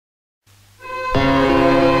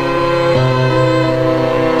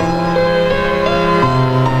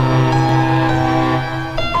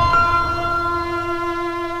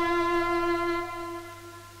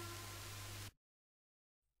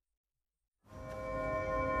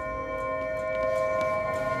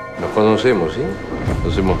Nos conocemos, ¿sí?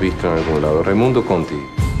 Nos hemos visto en algún lado. Raimundo Conti.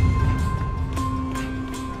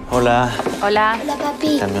 Hola. Hola. Hola, papi.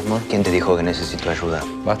 ¿Qué tal, mi amor? ¿Quién te dijo que necesito ayuda?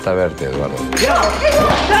 Basta verte, Eduardo.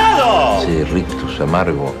 ¡Yo! Ese rictus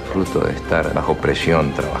amargo, fruto de estar bajo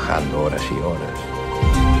presión, trabajando horas y horas.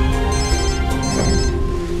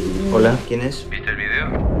 Hola. ¿Quién es? ¿Viste el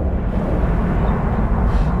video?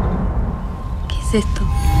 ¿Qué es esto?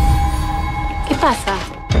 ¿Qué pasa?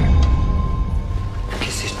 ¿Qué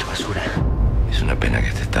es esto, basura? Es una pena que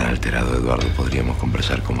estés tan alterado, Eduardo. Podríamos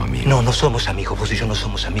conversar como amigos. No, no somos amigos. Vos y yo no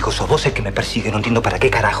somos amigos. Sos vos el que me persigue. No entiendo para qué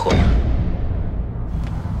carajo.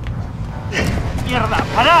 ¡Mierda!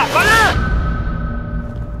 ¡Pará! ¡Pará!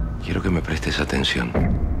 Quiero que me prestes atención,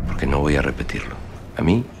 porque no voy a repetirlo. A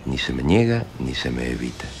mí ni se me niega ni se me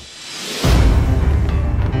evita.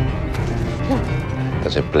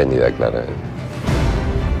 Estás espléndida, Clara.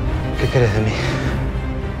 ¿Qué querés de mí?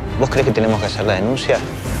 ¿Vos crees que tenemos que hacer la denuncia?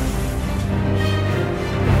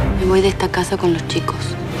 Me voy de esta casa con los chicos.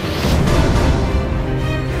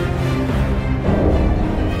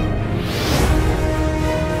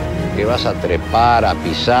 Que vas a trepar, a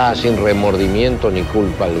pisar, sin remordimiento ni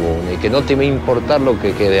culpa alguna. Y que no te va a importar lo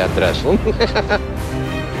que quede atrás.